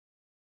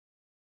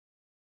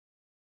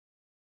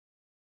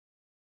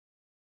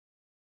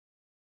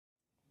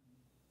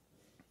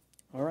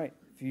All right,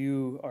 if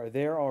you are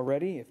there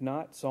already, if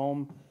not,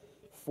 Psalm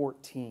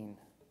 14.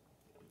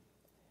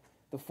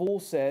 The fool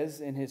says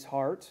in his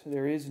heart,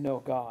 "There is no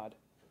God."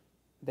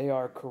 They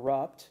are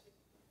corrupt.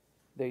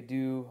 They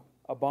do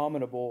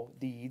abominable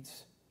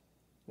deeds.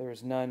 There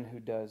is none who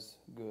does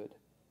good.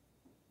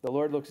 The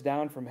Lord looks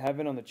down from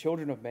heaven on the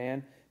children of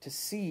man to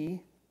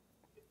see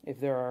if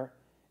there are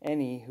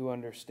any who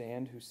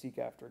understand, who seek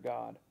after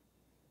God.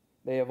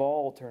 They have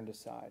all turned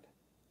aside.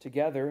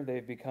 Together they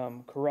have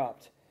become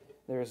corrupt.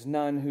 There is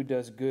none who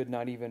does good,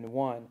 not even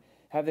one.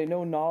 Have they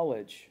no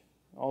knowledge?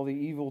 All the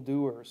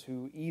evildoers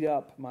who eat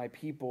up my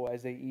people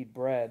as they eat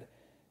bread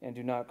and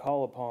do not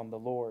call upon the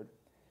Lord.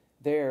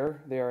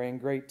 There they are in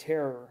great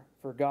terror,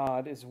 for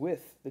God is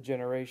with the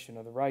generation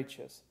of the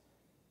righteous.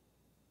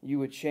 You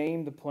would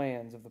shame the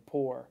plans of the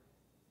poor,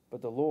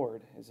 but the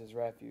Lord is his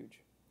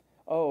refuge.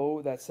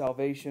 Oh, that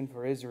salvation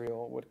for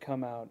Israel would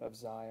come out of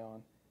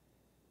Zion.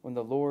 When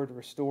the Lord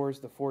restores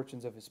the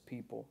fortunes of his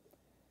people,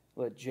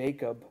 let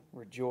Jacob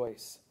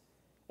rejoice,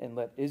 and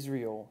let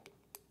Israel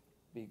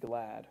be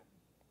glad.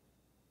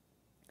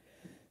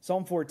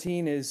 Psalm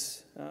 14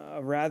 is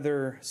a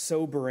rather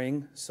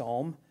sobering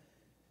psalm.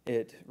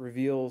 It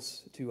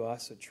reveals to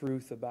us a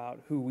truth about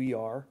who we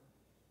are,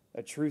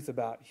 a truth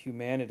about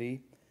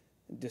humanity,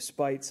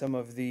 despite some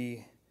of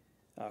the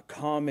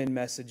common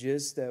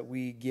messages that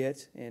we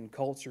get in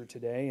culture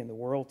today, in the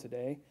world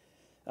today.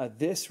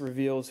 This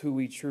reveals who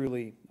we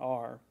truly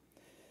are.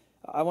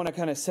 I want to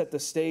kind of set the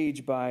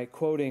stage by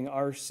quoting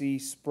R.C.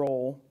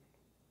 Sproul.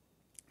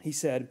 He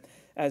said,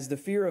 "As the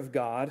fear of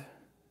God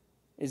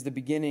is the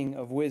beginning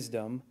of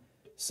wisdom,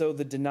 so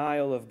the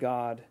denial of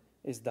God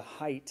is the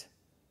height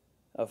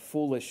of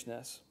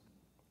foolishness."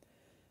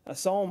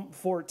 Psalm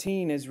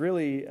 14 is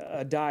really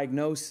a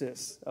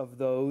diagnosis of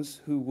those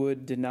who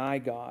would deny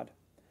God.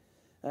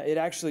 It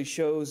actually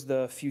shows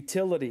the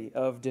futility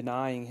of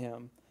denying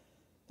him.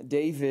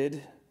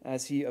 David,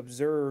 as he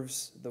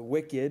observes the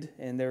wicked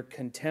and their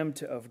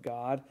contempt of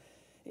God,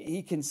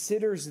 he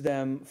considers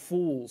them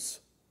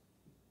fools.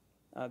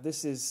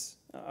 This is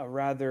a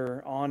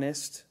rather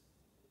honest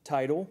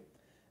title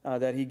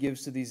that he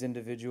gives to these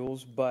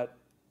individuals, but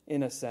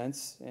in a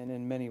sense and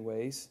in many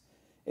ways,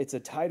 it's a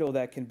title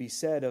that can be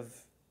said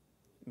of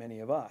many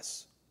of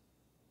us.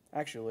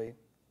 Actually,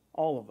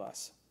 all of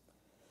us.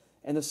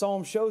 And the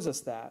psalm shows us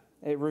that.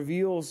 It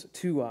reveals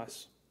to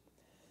us.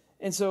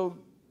 And so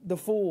the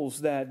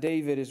fools that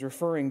David is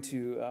referring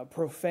to,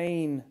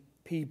 profane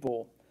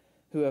people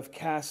who have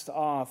cast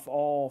off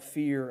all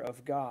fear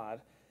of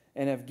God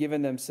and have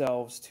given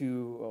themselves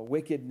to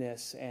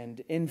wickedness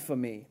and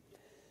infamy.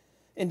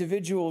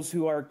 Individuals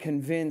who are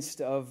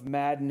convinced of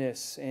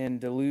madness and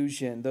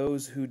delusion,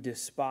 those who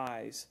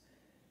despise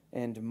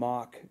and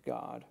mock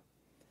God.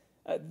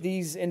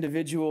 These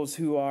individuals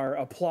who are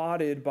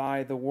applauded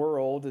by the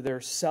world,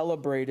 they're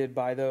celebrated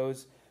by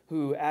those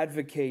who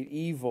advocate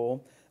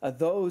evil,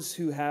 those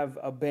who have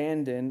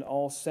abandoned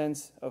all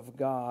sense of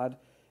God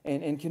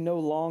and can no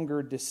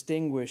longer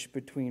distinguish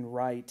between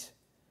right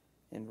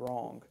and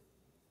wrong.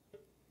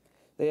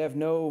 They have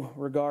no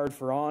regard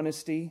for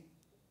honesty,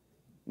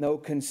 no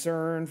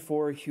concern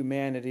for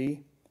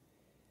humanity,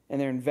 and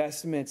their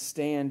investments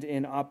stand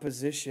in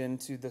opposition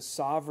to the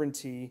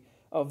sovereignty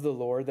of the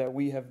Lord that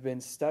we have been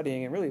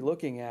studying and really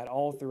looking at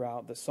all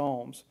throughout the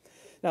Psalms.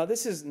 Now,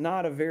 this is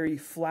not a very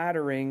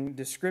flattering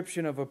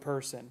description of a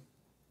person.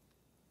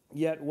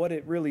 Yet what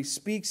it really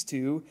speaks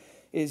to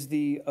is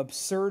the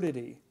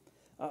absurdity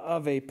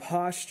of a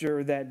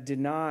posture that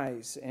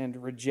denies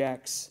and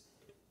rejects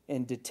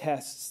and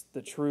detests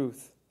the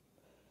truth.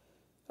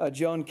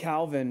 John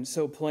Calvin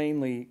so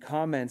plainly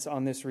comments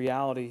on this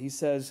reality. He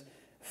says,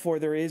 "For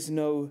there is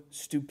no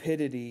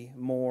stupidity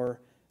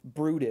more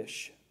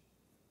brutish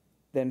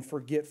than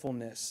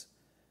forgetfulness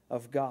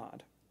of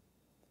God."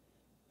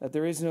 That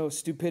there is no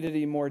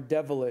stupidity more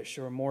devilish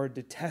or more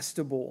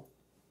detestable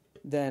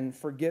than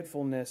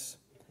forgetfulness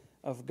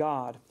of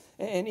God.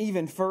 And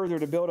even further,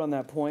 to build on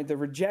that point, the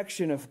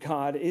rejection of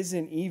God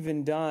isn't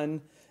even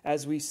done,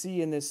 as we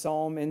see in this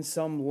psalm, in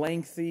some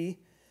lengthy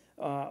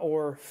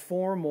or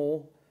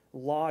formal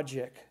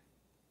logic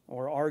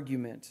or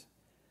argument.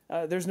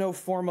 There's no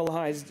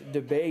formalized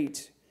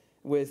debate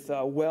with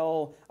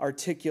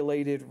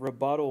well-articulated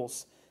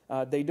rebuttals.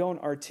 They don't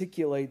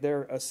articulate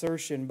their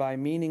assertion by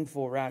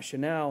meaningful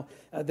rationale.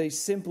 They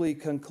simply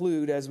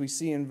conclude, as we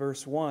see in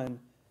verse 1,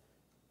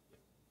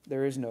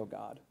 there is no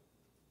God.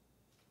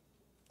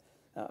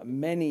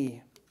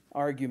 Many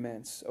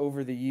arguments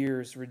over the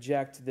years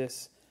reject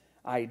this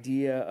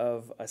idea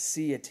of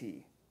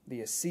aseity, the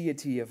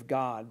aseity of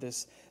God,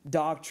 this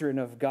doctrine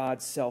of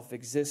God's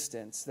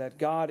self-existence, that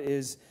God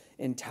is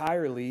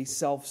entirely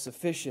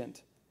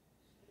self-sufficient.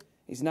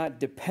 He's not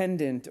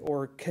dependent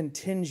or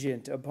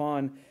contingent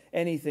upon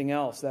anything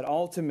else, that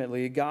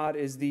ultimately God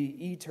is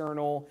the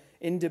eternal,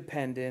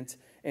 independent,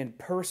 and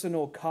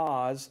personal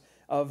cause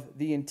of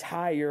the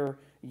entire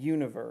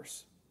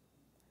universe.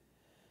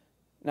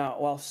 Now,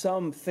 while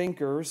some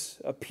thinkers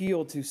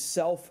appeal to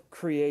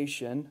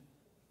self-creation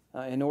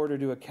in order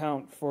to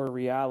account for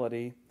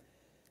reality,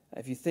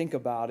 If you think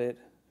about it,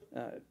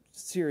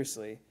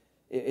 seriously,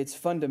 it's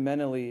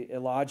fundamentally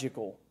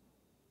illogical.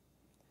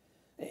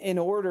 In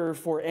order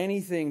for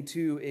anything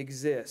to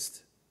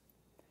exist,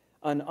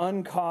 an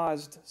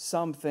uncaused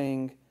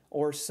something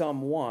or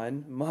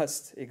someone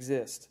must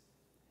exist.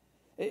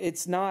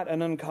 It's not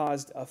an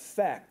uncaused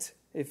effect,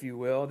 if you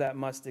will, that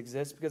must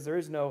exist, because there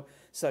is no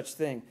such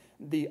thing.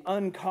 The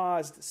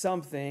uncaused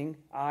something,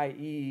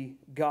 i.e.,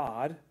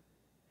 God,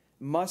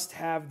 must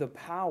have the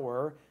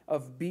power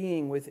of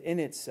being within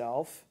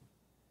itself,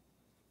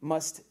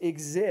 must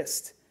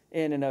exist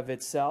in and of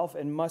itself,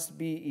 and must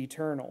be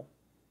eternal.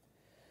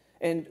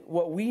 And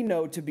what we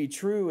know to be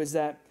true is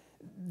that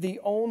the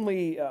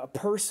only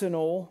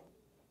personal,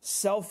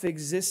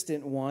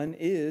 self-existent one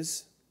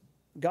is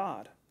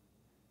God.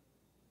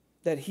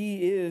 That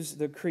He is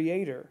the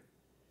Creator.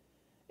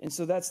 And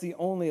so that's the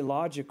only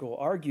logical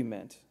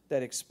argument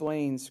that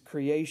explains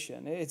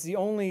creation. It's the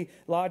only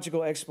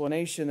logical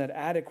explanation that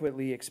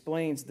adequately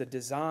explains the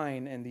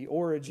design and the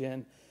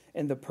origin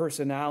and the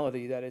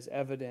personality that is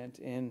evident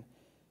in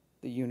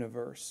the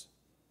universe.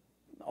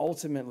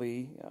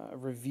 Ultimately,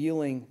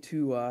 revealing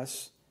to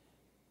us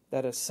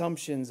that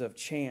assumptions of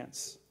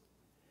chance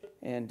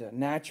and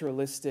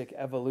naturalistic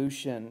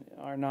evolution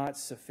are not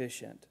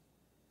sufficient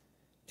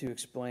to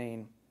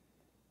explain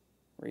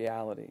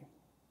reality.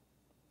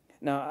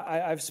 Now,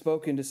 I've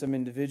spoken to some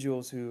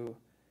individuals who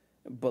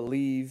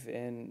believe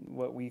in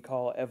what we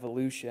call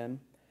evolution,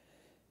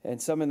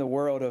 and some in the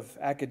world of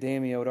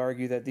academia would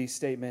argue that these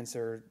statements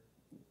are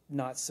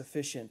not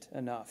sufficient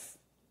enough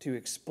to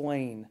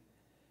explain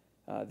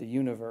the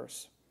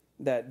universe,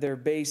 that they're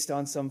based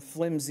on some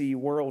flimsy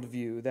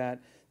worldview,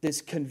 that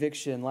this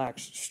conviction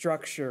lacks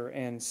structure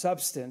and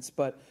substance.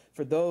 But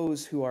for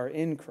those who are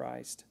in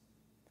Christ,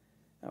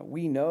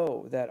 we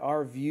know that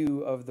our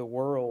view of the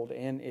world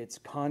and its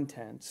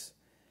contents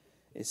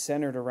is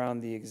centered around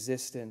the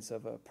existence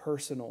of a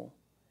personal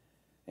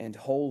and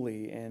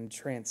holy and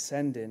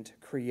transcendent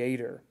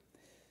Creator.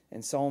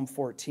 And Psalm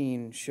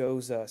 14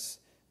 shows us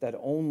that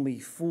only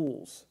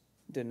fools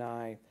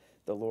deny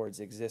the Lord's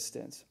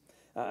existence.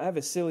 I have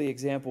a silly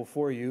example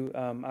for you.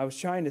 I was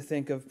trying to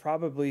think of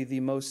probably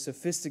the most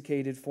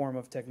sophisticated form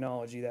of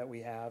technology that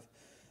we have,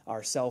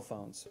 our cell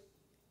phones.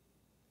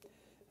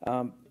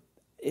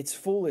 It's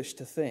foolish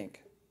to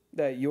think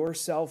that your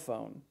cell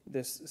phone,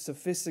 this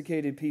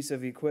sophisticated piece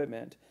of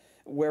equipment,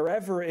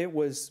 wherever it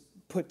was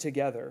put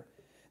together,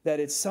 that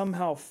it's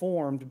somehow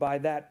formed by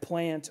that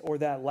plant or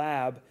that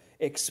lab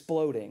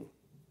exploding.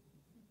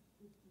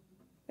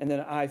 And then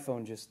an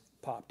iPhone just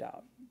popped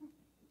out.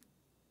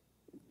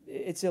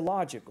 It's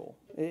illogical.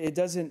 It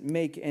doesn't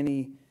make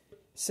any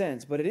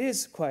sense, but it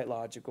is quite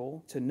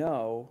logical to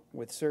know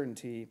with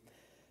certainty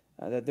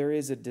that there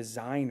is a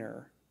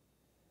designer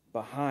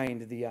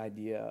behind the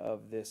idea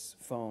of this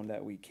phone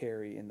that we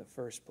carry in the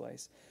first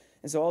place.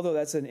 And so although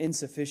that's an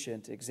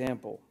insufficient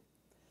example,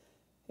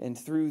 and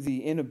through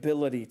the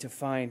inability to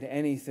find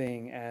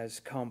anything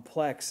as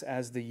complex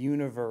as the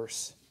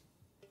universe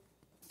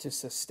to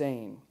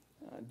sustain,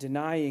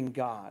 denying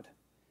God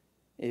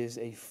is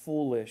a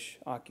foolish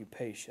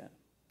occupation.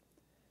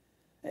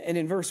 And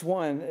in verse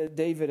 1,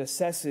 David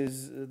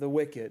assesses the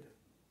wicked.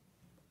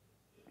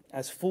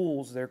 As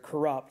fools, they're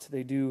corrupt.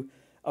 They do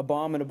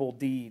abominable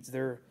deeds.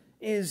 There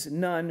is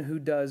none who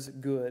does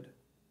good.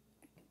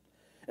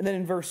 And then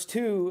in verse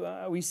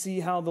 2, we see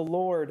how the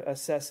Lord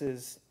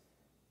assesses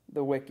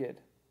the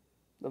wicked.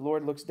 The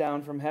Lord looks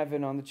down from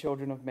heaven on the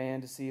children of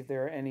man to see if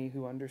there are any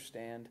who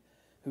understand,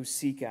 who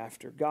seek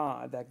after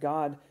God. That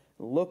God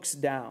looks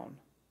down,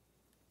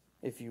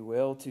 if you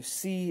will, to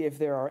see if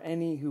there are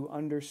any who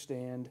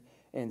understand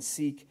and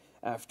seek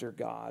after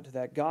God.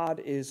 That God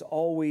is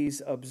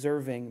always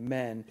observing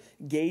men,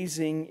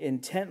 gazing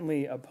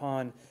intently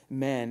upon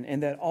men,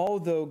 and that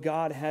although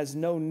God has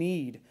no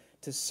need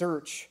to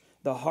search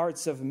the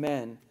hearts of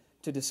men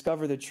to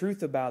discover the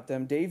truth about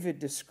them, David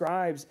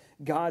describes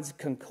God's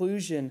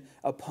conclusion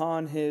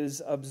upon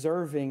his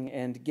observing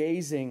and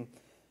gazing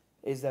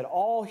is that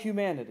all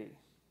humanity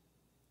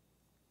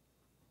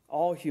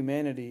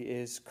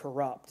is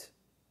corrupt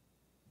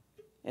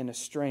and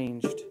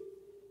estranged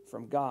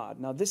from God.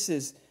 Now, this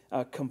is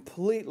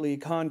completely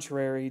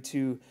contrary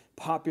to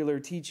popular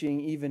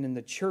teaching even in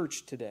the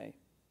church today.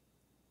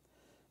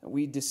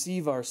 We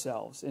deceive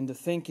ourselves into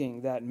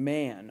thinking that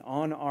man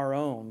on our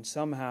own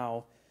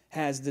somehow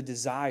has the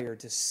desire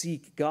to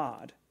seek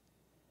God.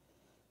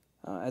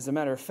 As a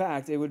matter of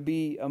fact, it would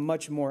be a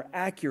much more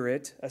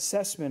accurate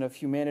assessment of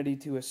humanity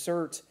to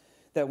assert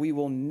that we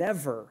will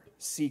never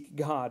seek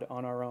God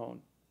on our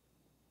own.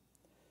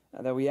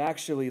 That we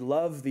actually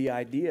love the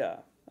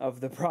idea of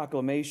the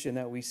proclamation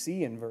that we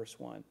see in verse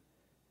 1,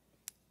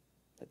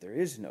 that there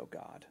is no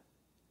God.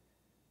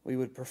 We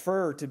would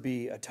prefer to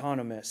be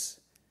autonomous.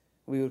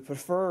 We would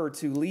prefer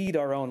to lead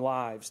our own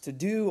lives, to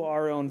do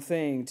our own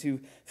thing,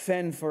 to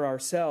fend for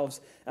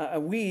ourselves.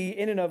 We,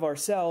 in and of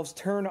ourselves,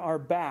 turn our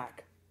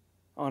back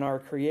on our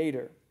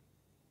Creator.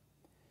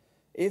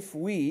 If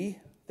we,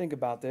 think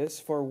about this,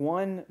 for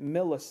 1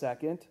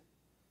 millisecond,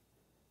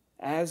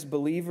 as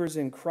believers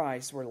in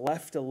Christ, were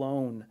left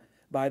alone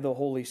by the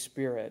Holy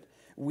Spirit,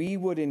 we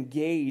would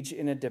engage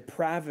in a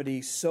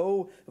depravity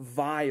so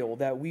vile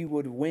that we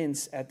would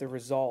wince at the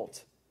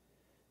result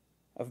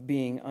of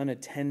being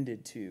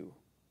unattended to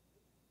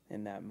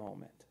in that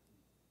moment.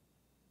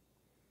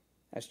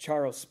 As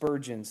Charles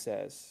Spurgeon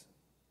says,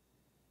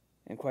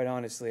 and quite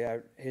honestly,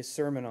 his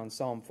sermon on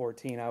Psalm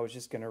 14, I was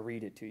just going to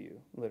read it to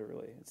you,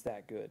 literally. It's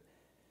that good.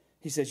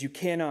 He says, "You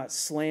cannot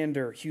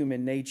slander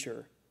human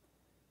nature.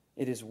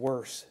 It is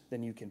worse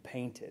than you can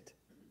paint it."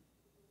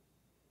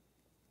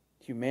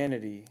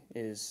 Humanity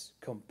is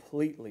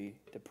completely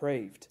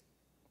depraved.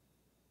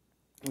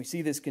 We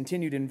see this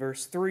continued in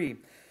verse 3. It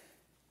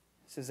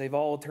says, "They've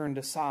all turned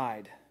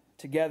aside.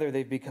 Together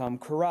they've become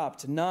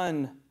corrupt.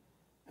 None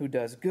who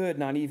does good,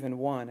 not even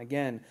one."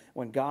 Again,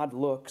 when God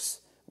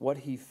looks, what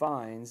he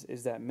finds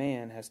is that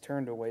man has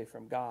turned away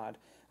from God,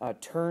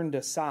 turned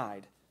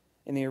aside.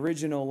 In the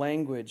original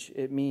language,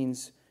 it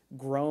means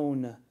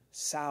grown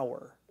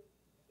sour.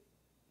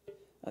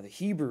 The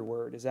Hebrew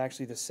word is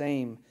actually the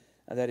same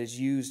that is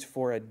used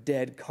for a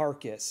dead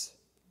carcass,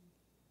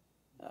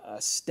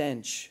 a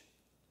stench.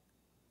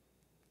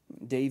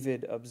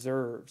 David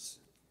observes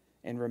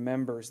and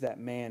remembers that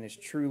man is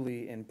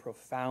truly and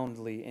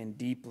profoundly and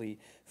deeply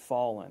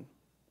fallen.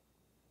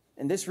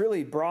 And this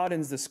really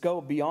broadens the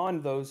scope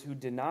beyond those who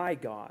deny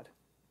God,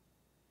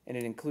 and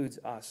it includes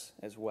us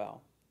as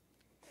well.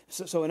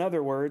 So in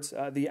other words,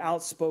 the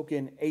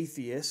outspoken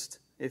atheist,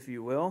 if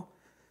you will,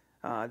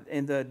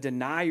 and the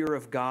denier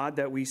of God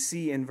that we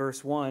see in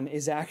verse 1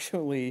 is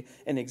actually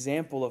an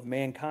example of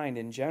mankind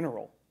in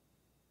general.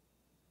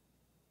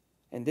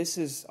 And this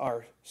is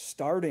our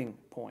starting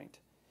point.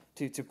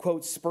 To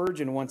quote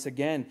Spurgeon once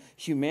again,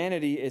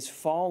 humanity is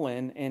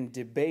fallen and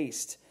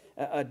debased,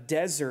 a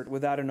desert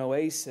without an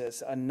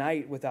oasis, a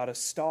night without a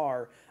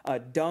star, a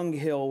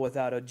dunghill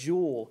without a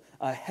jewel,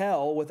 a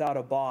hell without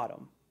a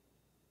bottom.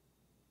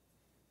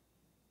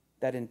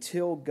 That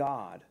until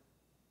God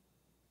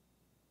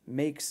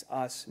makes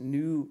us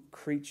new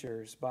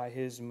creatures by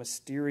his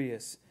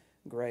mysterious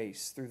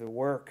grace through the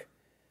work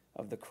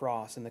of the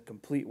cross and the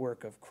complete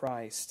work of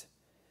Christ,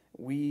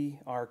 we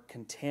are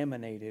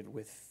contaminated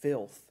with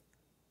filth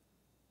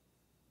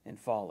and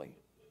folly.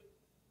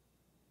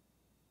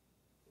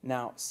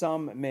 Now,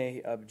 some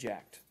may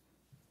object,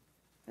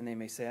 and they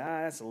may say,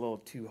 that's a little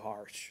too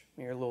harsh.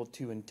 You're a little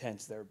too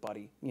intense there,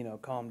 buddy.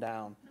 Calm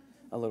down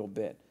a little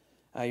bit.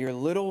 You're a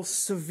little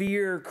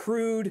severe,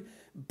 crude,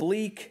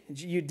 bleak.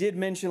 You did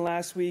mention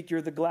last week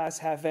you're the glass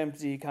half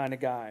empty kind of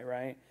guy,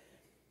 right?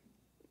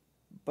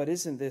 But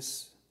isn't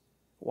this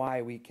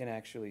why we can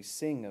actually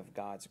sing of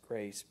God's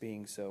grace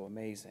being so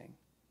amazing?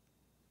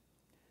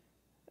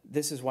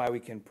 This is why we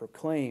can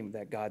proclaim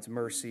that God's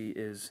mercy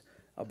is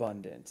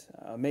abundant.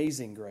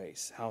 Amazing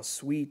grace, how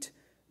sweet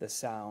the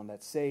sound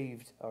that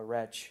saved a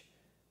wretch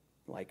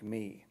like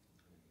me.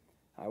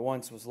 I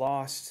once was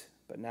lost,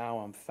 but now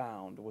I'm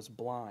found, was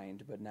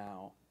blind, but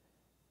now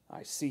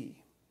I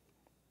see.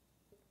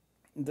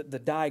 The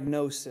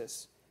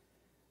diagnosis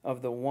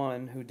of the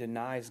one who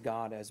denies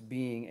God as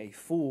being a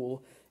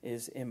fool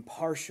is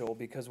impartial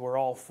because we're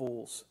all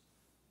fools.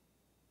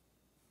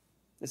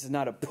 This is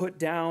not a put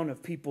down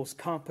of people's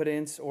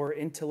competence or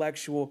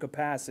intellectual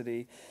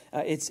capacity.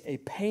 It's a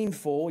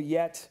painful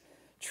yet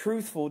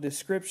truthful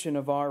description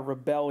of our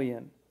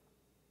rebellion.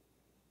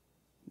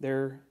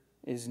 There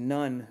is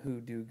none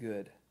who do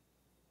good,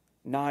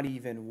 not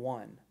even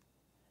one.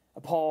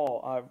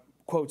 Paul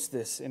quotes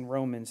this in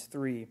Romans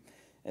 3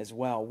 as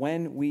well.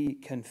 When we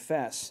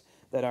confess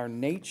that our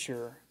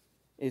nature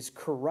is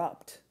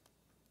corrupt,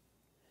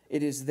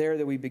 it is there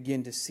that we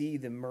begin to see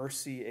the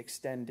mercy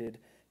extended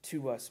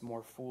to us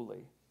more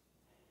fully,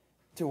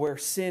 to where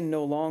sin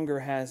no longer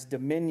has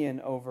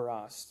dominion over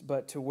us,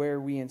 but to where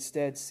we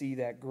instead see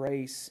that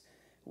grace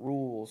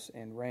rules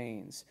and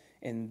reigns.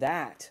 And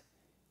that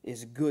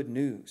is good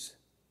news,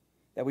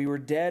 that we were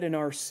dead in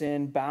our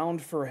sin,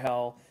 bound for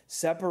hell,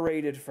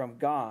 separated from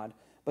God,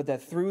 but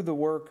that through the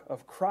work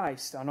of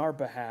Christ on our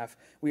behalf,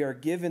 we are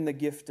given the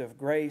gift of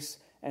grace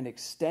and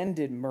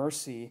extended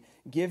mercy,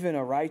 given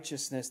a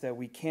righteousness that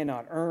we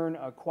cannot earn,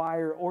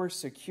 acquire, or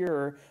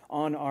secure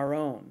on our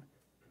own.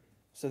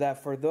 So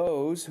that for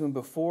those whom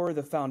before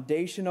the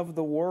foundation of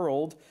the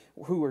world,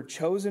 who were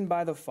chosen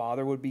by the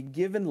Father, would be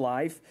given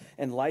life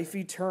and life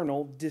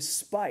eternal,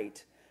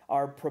 despite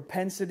our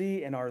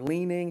propensity and our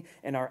leaning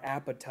and our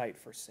appetite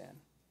for sin.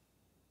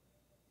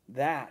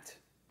 That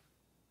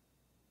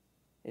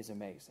is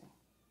amazing.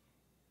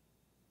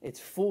 It's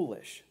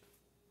foolish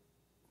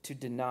to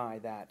deny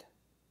that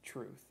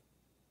truth.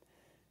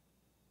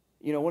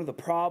 One of the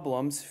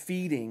problems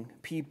feeding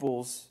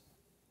people's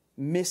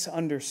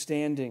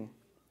misunderstanding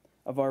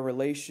of our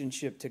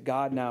relationship to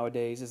God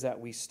nowadays is that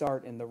we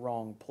start in the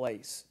wrong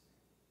place.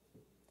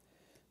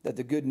 That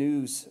the good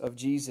news of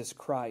Jesus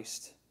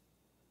Christ,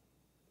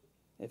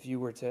 if you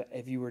were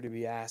to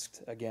be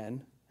asked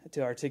again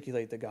to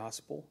articulate the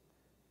gospel,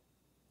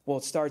 well,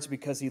 it starts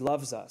because he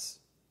loves us.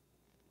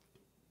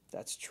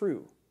 That's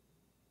true.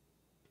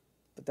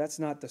 But that's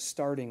not the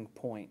starting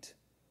point.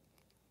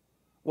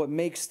 What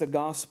makes the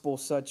gospel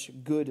such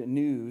good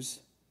news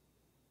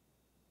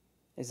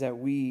is that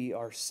we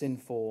are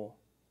sinful,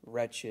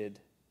 wretched,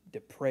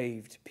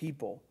 depraved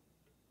people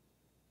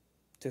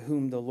to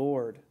whom the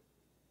Lord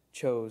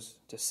chose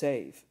to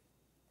save.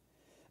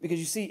 Because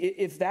you see,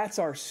 if that's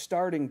our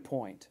starting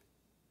point,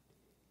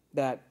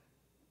 that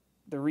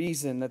the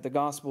reason that the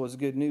gospel is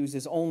good news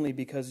is only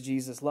because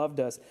Jesus loved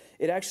us,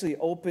 it actually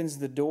opens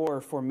the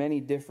door for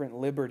many different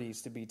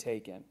liberties to be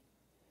taken.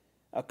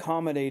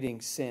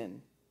 Accommodating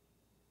sin,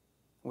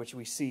 which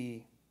we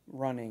see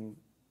running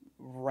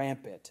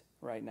rampant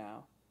right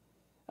now.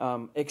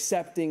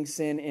 Accepting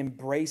sin,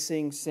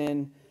 embracing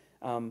sin,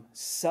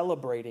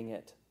 celebrating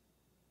it.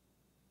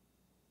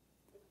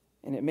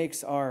 And it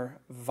makes our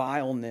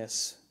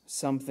vileness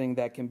something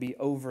that can be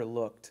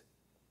overlooked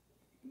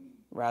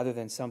rather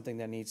than something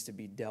that needs to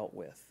be dealt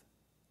with.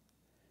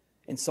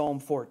 And Psalm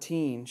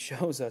 14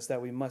 shows us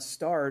that we must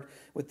start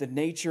with the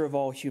nature of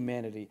all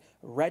humanity.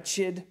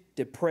 Wretched,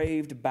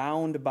 depraved,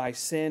 bound by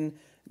sin,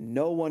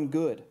 no one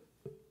good.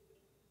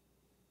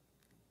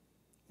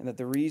 And that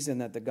the reason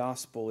that the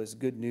gospel is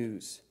good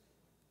news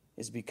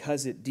is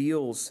because it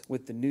deals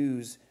with the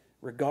news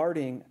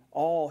regarding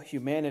all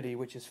humanity,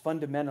 which is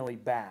fundamentally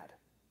bad.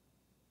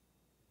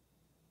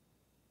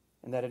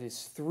 And that it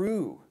is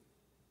through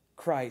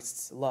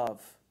Christ's love,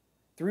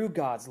 through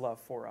God's love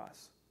for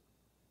us,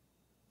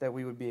 that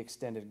we would be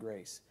extended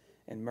grace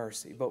and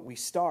mercy. But we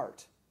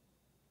start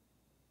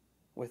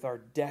with our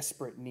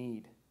desperate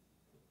need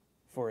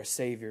for a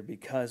Savior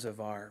because of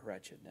our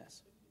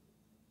wretchedness.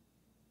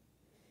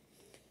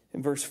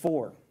 In verse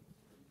 4,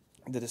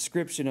 the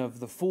description of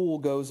the fool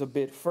goes a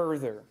bit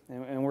further,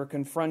 and we're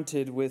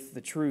confronted with the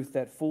truth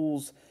that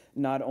fools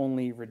not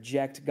only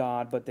reject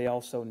God, but they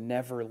also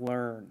never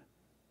learn.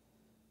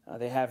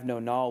 They have no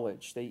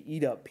knowledge. They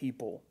eat up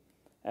people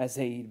as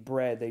they eat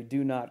bread. They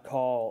do not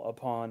call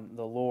upon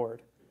the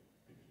Lord.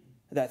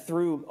 That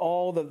through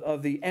all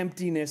of the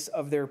emptiness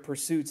of their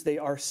pursuits, they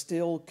are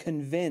still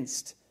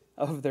convinced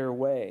of their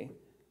way.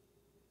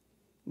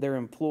 They're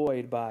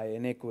employed by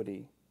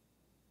iniquity.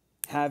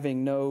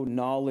 Having no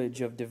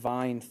knowledge of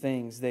divine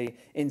things, they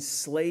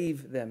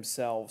enslave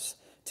themselves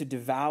to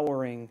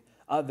devouring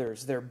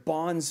others. They're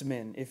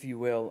bondsmen, if you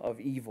will, of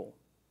evil.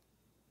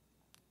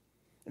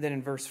 And then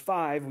in verse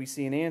 5, we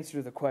see an answer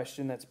to the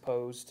question that's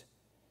posed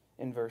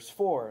in verse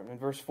 4. In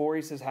verse 4,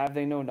 he says, have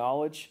they no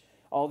knowledge?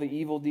 All the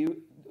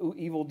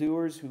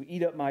evildoers who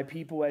eat up my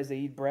people as they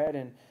eat bread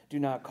and do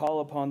not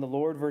call upon the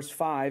Lord. Verse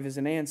 5 is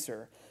an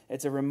answer.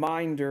 It's a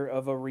reminder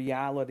of a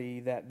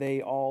reality that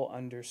they all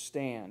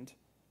understand.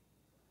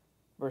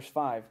 Verse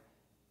 5,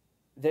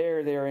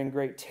 they are in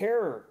great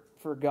terror,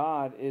 for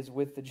God is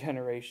with the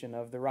generation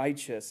of the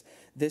righteous.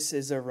 This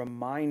is a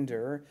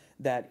reminder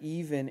that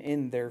even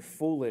in their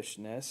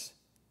foolishness,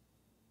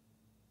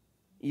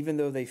 even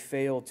though they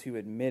fail to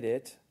admit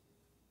it,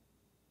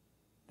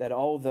 that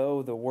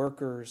although the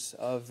workers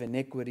of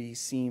iniquity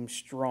seem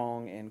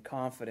strong and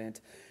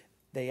confident,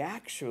 they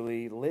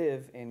actually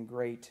live in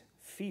great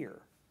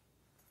fear.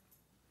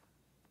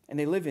 And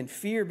they live in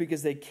fear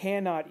because they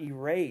cannot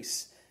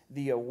erase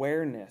the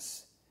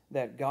awareness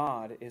that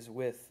God is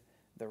with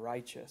the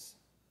righteous.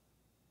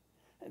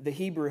 The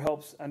Hebrew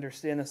helps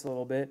understand this a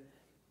little bit.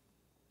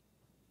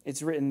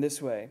 It's written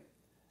this way: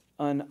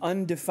 an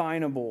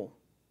undefinable,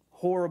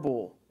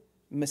 horrible,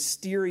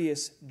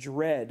 mysterious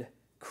dread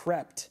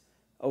crept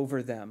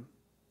over them.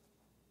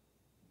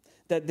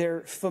 That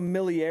their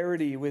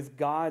familiarity with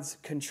God's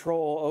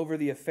control over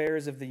the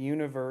affairs of the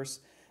universe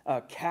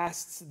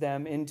casts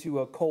them into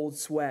a cold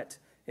sweat,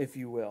 if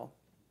you will.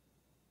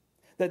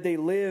 That they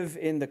live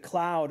in the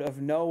cloud of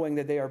knowing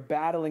that they are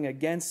battling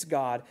against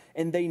God,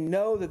 and they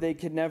know that they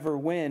can never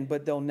win,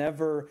 but they'll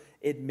never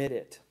admit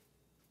it.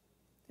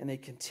 And they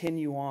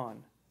continue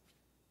on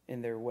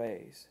in their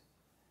ways.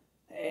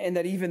 And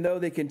that even though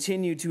they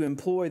continue to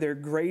employ their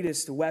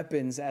greatest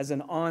weapons as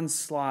an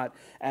onslaught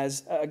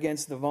as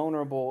against the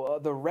vulnerable,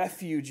 the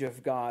refuge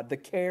of God, the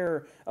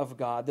care of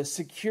God, the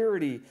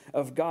security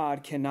of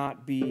God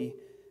cannot be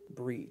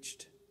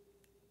breached.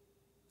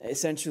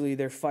 Essentially,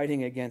 they're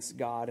fighting against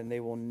God, and they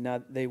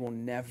will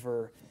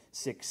never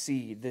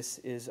succeed. This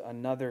is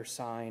another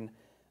sign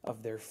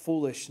of their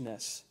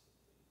foolishness.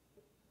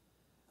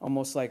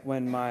 Almost like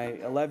when my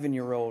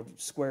 11-year-old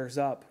squares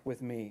up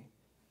with me,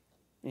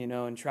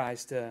 and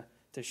tries to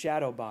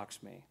shadow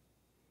box me.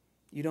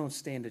 You don't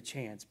stand a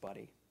chance,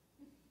 buddy.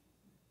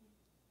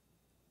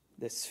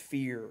 This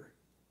fear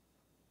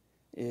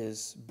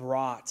is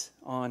brought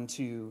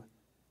onto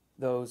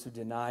those who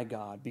deny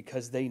God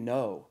because they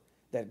know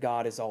that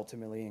God is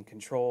ultimately in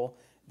control.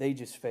 They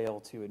just fail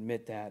to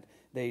admit that.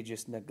 They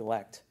just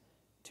neglect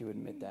to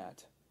admit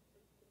that.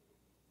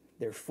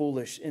 They're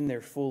foolish in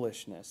their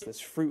foolishness,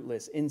 this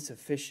fruitless,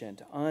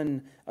 insufficient,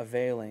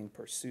 unavailing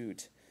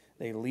pursuit.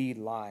 They lead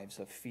lives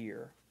of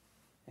fear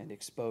and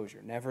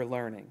exposure, never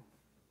learning,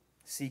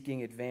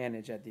 seeking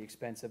advantage at the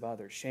expense of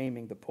others,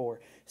 shaming the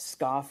poor,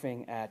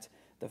 scoffing at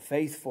the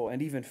faithful,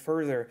 and even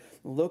further,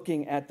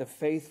 looking at the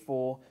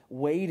faithful,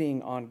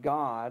 waiting on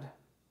God,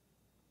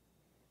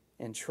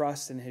 and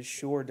trust in his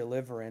sure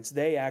deliverance,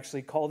 they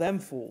actually call them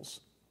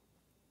fools.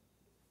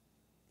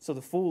 So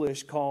the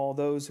foolish call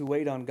those who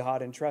wait on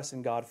God and trust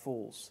in God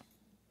fools.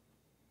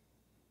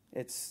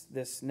 It's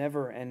this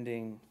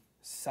never-ending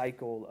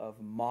cycle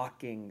of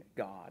mocking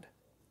God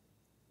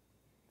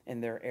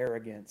and their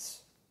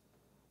arrogance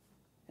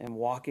and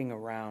walking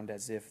around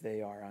as if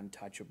they are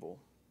untouchable.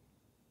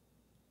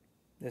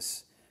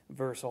 This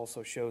verse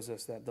also shows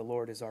us that the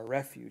Lord is our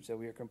refuge, that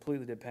we are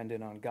completely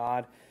dependent on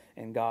God,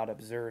 and God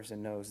observes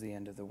and knows the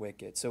end of the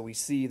wicked. So we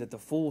see that the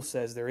fool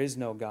says there is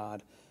no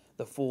God.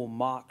 The fool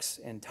mocks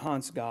and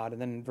taunts God.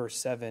 And then in verse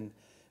 7,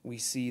 we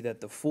see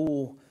that the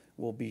fool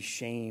will be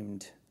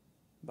shamed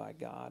by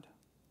God.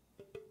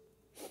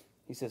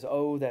 He says,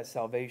 "Oh, that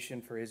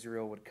salvation for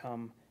Israel would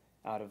come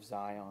out of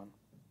Zion.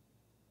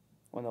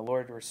 When the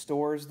Lord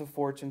restores the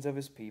fortunes of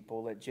his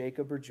people, let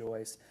Jacob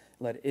rejoice,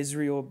 let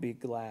Israel be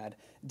glad."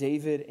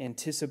 David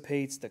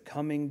anticipates the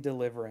coming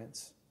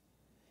deliverance,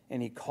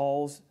 and he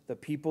calls the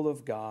people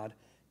of God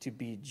to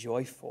be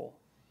joyful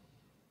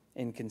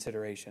in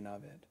consideration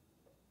of it.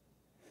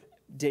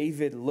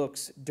 David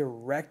looks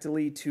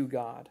directly to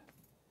God,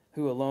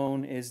 who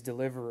alone is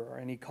deliverer,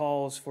 and he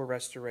calls for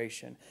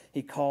restoration.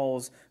 He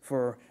calls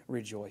for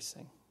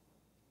rejoicing.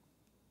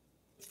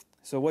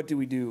 So what do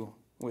we do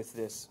with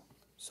this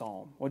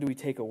psalm? What do we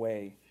take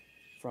away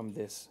from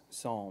this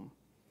psalm?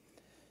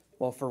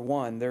 Well, for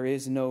one, there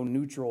is no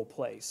neutral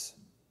place,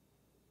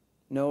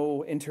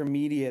 no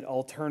intermediate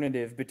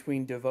alternative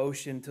between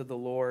devotion to the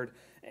Lord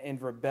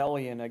and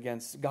rebellion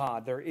against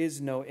God. There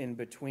is no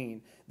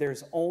in-between.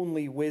 There's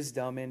only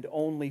wisdom and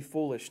only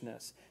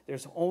foolishness.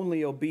 There's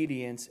only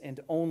obedience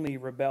and only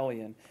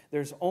rebellion.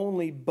 There's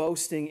only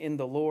boasting in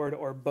the Lord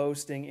or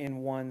boasting in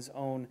one's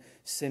own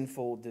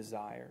sinful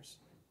desires.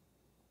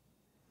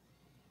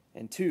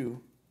 And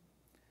two,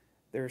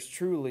 there's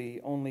truly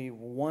only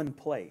one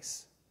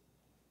place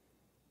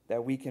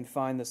that we can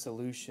find the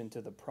solution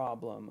to the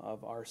problem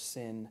of our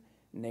sin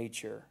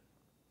nature.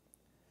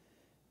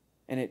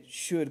 And it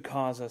should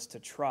cause us to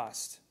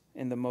trust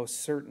in the most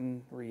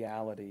certain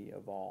reality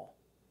of all,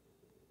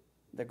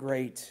 the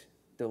great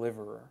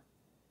deliverer,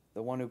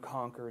 the one who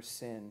conquers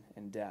sin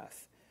and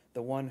death,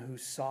 the one who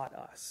sought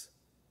us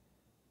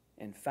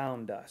and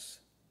found us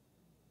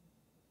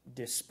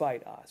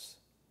despite us,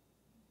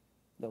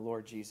 the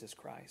Lord Jesus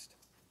Christ.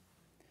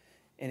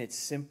 And it's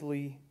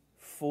simply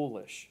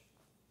foolish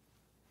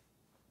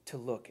to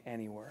look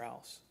anywhere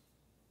else,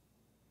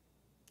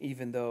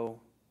 even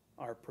though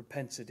our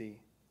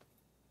propensity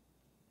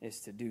is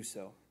to do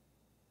so.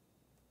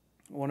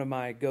 One of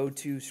my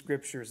go-to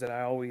scriptures that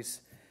I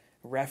always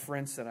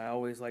reference, that I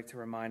always like to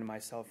remind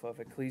myself of,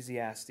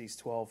 Ecclesiastes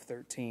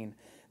 12:13,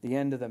 the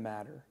end of the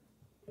matter.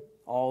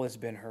 All has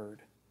been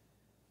heard.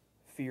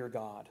 Fear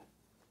God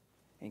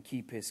and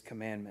keep his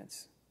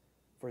commandments,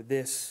 for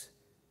this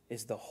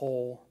is the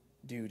whole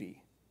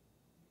duty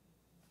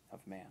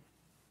of man.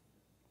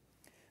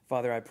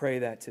 Father, I pray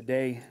that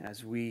today,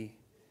 as we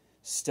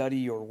study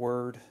your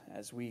word,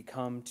 as we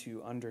come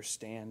to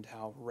understand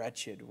how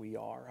wretched we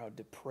are, how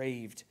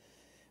depraved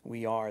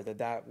we are,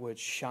 that would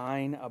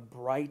shine a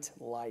bright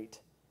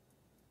light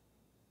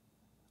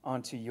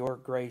onto your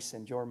grace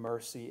and your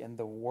mercy and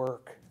the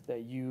work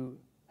that you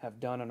have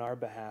done on our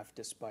behalf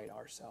despite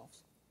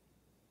ourselves.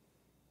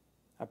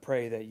 I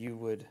pray that you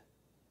would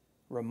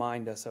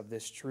remind us of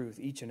this truth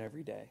each and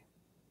every day,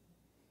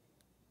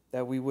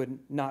 that we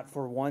would not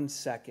for 1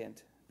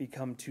 second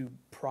become too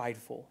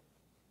prideful,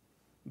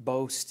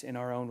 boast in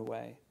our own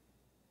way,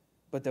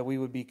 but that we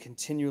would be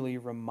continually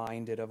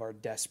reminded of our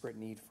desperate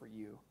need for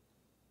you.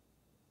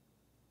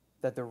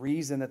 That the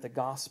reason that the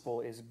gospel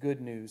is good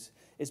news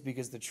is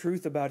because the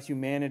truth about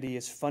humanity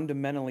is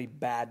fundamentally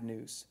bad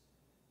news.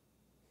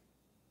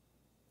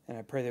 And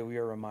I pray that we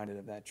are reminded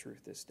of that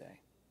truth this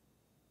day.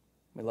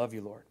 We love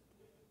you, Lord.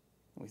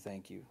 We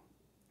thank you.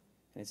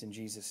 And it's in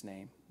Jesus'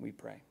 name we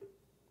pray.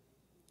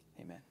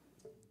 Amen.